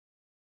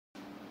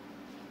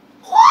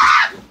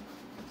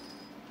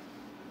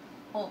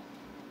Oh.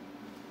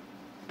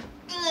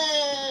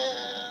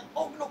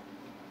 Oh no.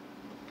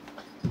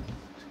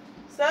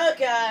 So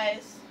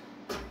guys,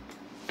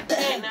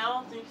 okay,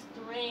 now there's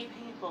 3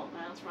 people.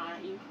 That's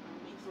right, you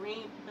heard me.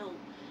 3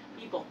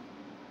 people.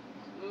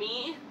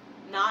 Me,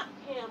 not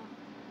him.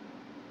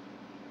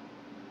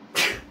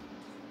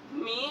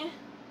 Me,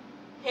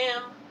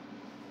 him,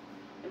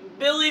 and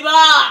Billy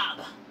Bob.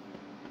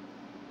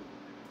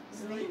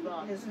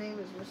 His name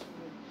is Mr.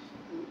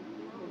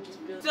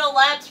 Wood. So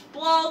let's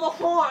blow the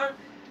horn.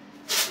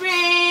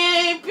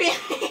 Beep,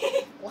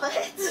 beep. What?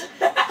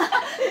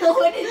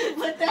 Why did you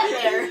put that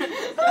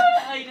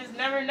there? You just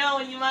never know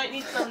when you might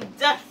need some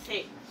duct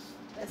tape.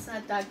 That's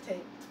not duct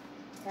tape.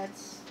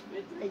 That's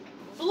like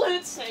Blue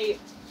tape.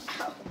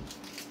 ow.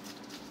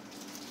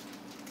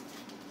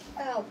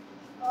 Ow.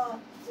 Oh,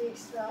 Jake,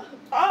 stop.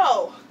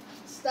 Oh.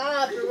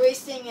 Stop, you're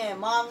wasting it.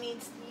 Mom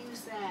needs to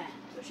use that.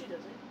 No, she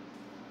doesn't.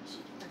 She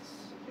does.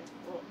 Okay.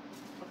 Well,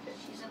 okay.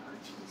 She's an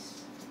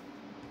artiste.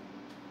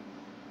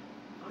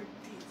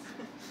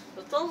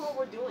 So tell them what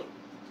we're doing.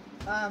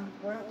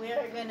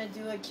 We're gonna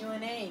do a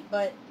Q&A,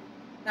 but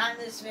not in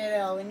this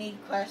video. We need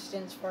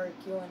questions for a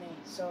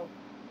Q&A, so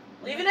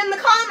Leave it in the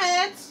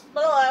comments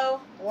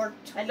below. or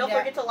tweet And don't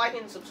forget to like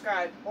and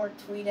subscribe. or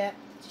tweet it.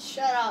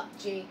 Shut up,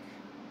 Jake.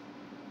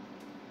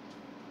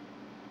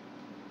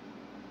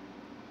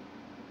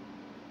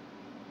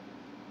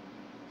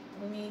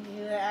 We need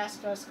you to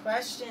ask us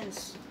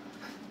questions.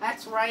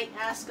 That's right,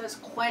 ask us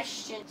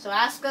questions. So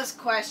ask us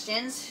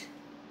questions.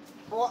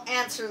 We'll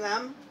answer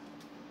them.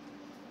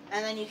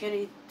 And then you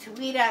could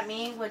tweet at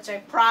me, which I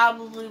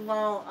probably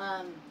won't,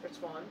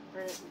 Respond.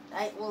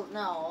 I will,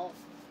 no.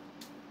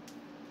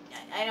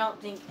 I don't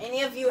think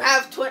any of you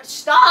have Twitch.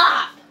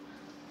 Stop!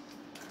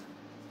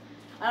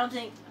 I don't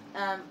think,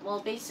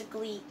 well,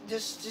 basically,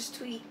 just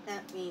tweet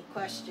at me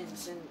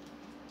questions and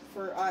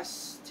for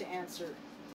us to answer.